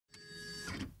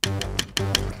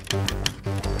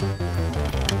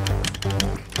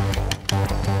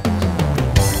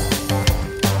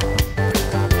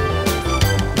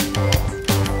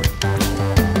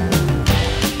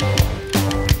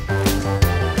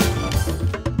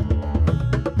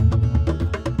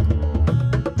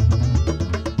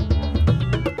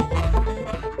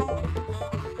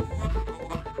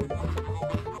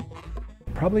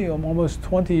probably almost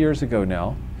 20 years ago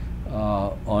now,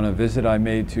 on a visit I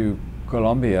made to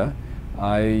Colombia,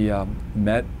 I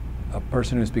met a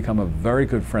person who's become a very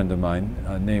good friend of mine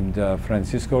named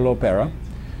Francisco Lopera,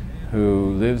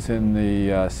 who lives in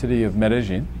the city of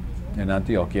Medellin in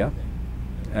Antioquia.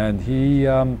 And he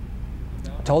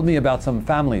told me about some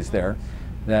families there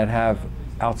that have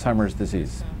Alzheimer's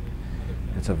disease.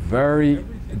 It's a very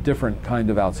different kind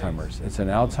of Alzheimer's. It's an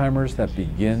Alzheimer's that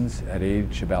begins at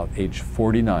about age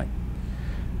 49.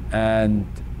 And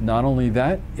not only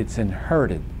that, it's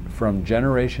inherited from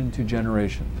generation to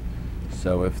generation.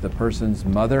 So if the person's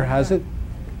mother has it,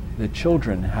 the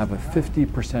children have a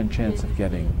 50% chance of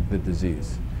getting the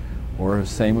disease. Or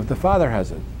same if the father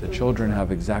has it, the children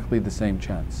have exactly the same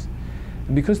chance.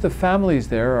 And because the families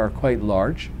there are quite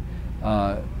large,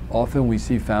 often we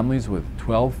see families with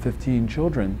 12, 15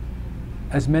 children,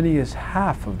 as many as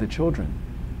half of the children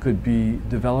could be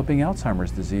developing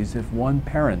Alzheimer's disease if one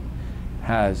parent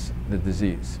has the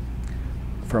disease.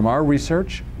 From our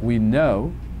research, we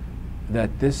know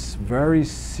that this very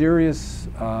serious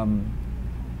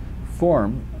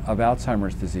form of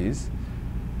Alzheimer's disease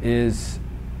is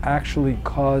actually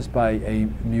caused by a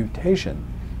mutation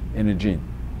in a gene.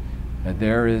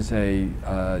 There is a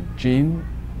gene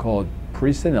called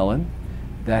presenilin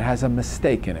that has a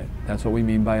mistake in it. That's what we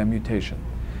mean by a mutation.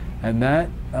 And that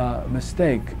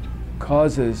mistake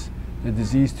causes the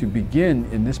disease to begin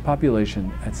in this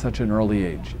population at such an early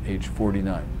age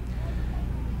 49.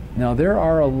 Now there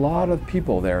are a lot of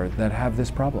people there that have this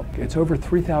problem. It's over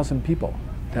 3,000 people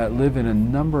that live in a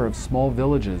number of small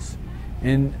villages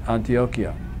in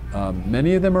Antioquia.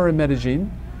 Many of them are in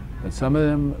Medellin, but some of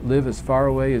them live as far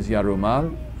away as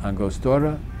Yarumal,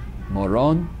 Angostura,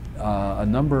 Moron, a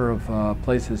number of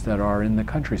places that are in the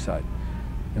countryside,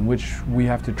 in which we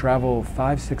have to travel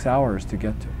 5-6 hours to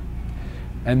get to.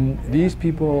 And these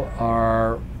people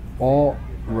are all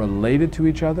related to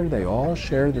each other. They all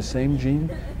share the same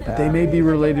gene, but they may be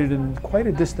related in quite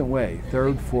a distant way,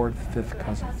 third, fourth, fifth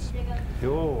cousins.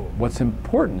 What's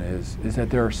important is that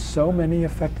there are so many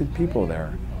affected people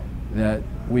there that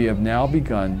we have now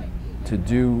begun to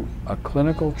do a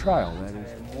clinical trial. That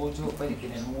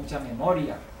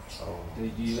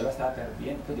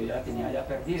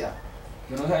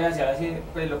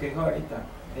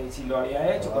is, si lo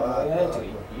había hecho, pero no lo había hecho,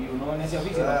 y uno en ese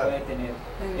oficio no puede tener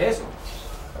eso,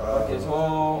 porque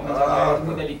eso es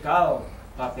muy delicado,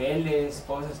 papeles,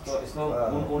 cosas, todo esto,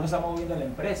 uno está moviendo la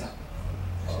empresa,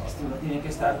 uno tiene que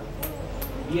estar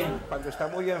bien. Cuando está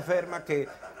muy enferma, que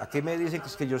aquí me dice que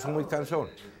es que yo soy muy cansón,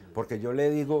 porque yo le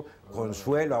digo,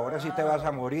 Consuelo, ahora sí te vas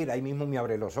a morir, ahí mismo me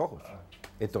abre los ojos.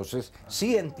 Entonces,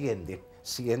 sí entienden,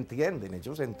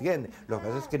 ellos entienden, lo que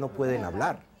pasa es que no pueden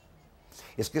hablar.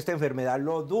 Es que esta enfermedad,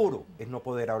 lo duro es no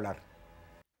poder hablar.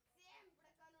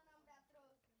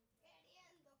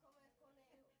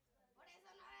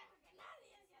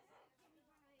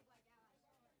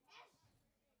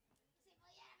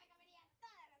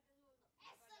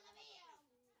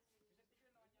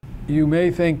 You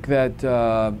may think that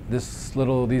these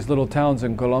little towns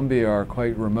in Colombia are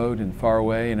quite remote and far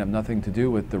away and have nothing to do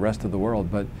with the rest of the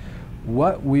world, but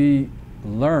what we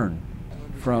learn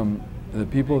from the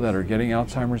people that are getting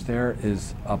Alzheimer's there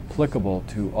is applicable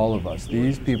to all of us.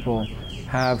 These people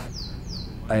have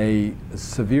a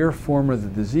severe form of the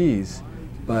disease,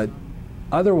 but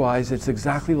otherwise it's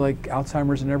exactly like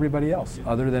Alzheimer's in everybody else,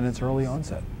 other than its early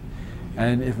onset.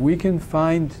 And if we can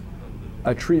find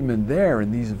a treatment there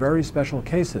in these very special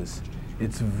cases,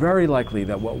 it's very likely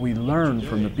that what we learn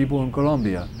from the people in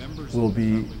Colombia will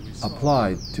be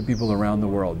applied to people around the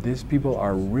world. These people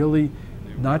are really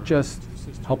not just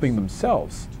helping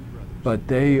themselves, but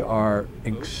they are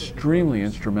extremely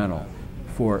instrumental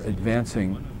for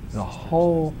advancing the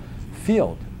whole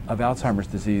field of Alzheimer's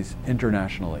disease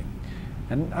internationally.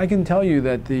 And I can tell you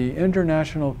that the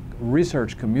international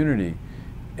research community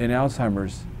in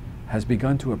Alzheimer's has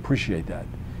begun to appreciate that,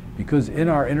 because in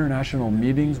our international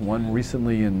meetings, one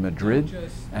recently in Madrid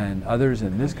and others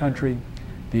in this country,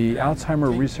 the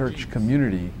Alzheimer research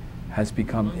community has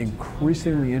become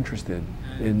increasingly interested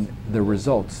in the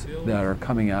results that are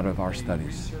coming out of our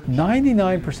studies.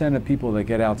 99% of people that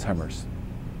get Alzheimer's,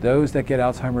 those that get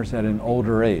Alzheimer's at an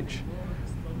older age,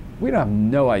 we have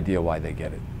no idea why they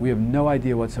get it. We have no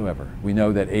idea whatsoever. We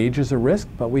know that age is a risk,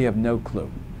 but we have no clue.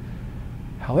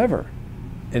 However,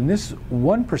 in this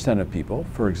 1% of people,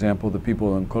 for example, the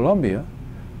people in Colombia,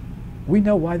 we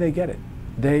know why they get it.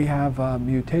 They have a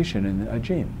mutation in a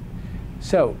gene.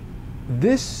 So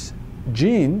this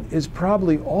gene is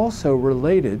probably also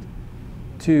related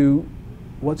to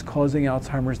what's causing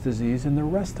Alzheimer's disease in the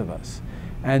rest of us.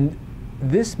 And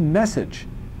this message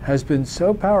has been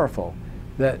so powerful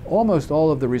that almost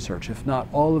all of the research, if not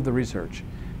all of the research,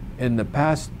 in the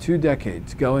past 2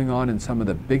 decades going on in some of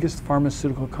the biggest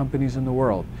pharmaceutical companies in the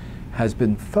world has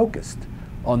been focused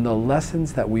on the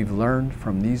lessons that we've learned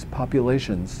from these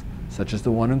populations, such as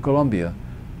the one in Colombia,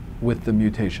 with the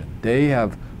mutation. They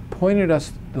have pointed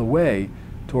us the way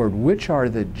toward which are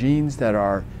the genes that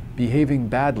are behaving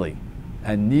badly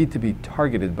and need to be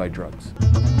targeted by drugs.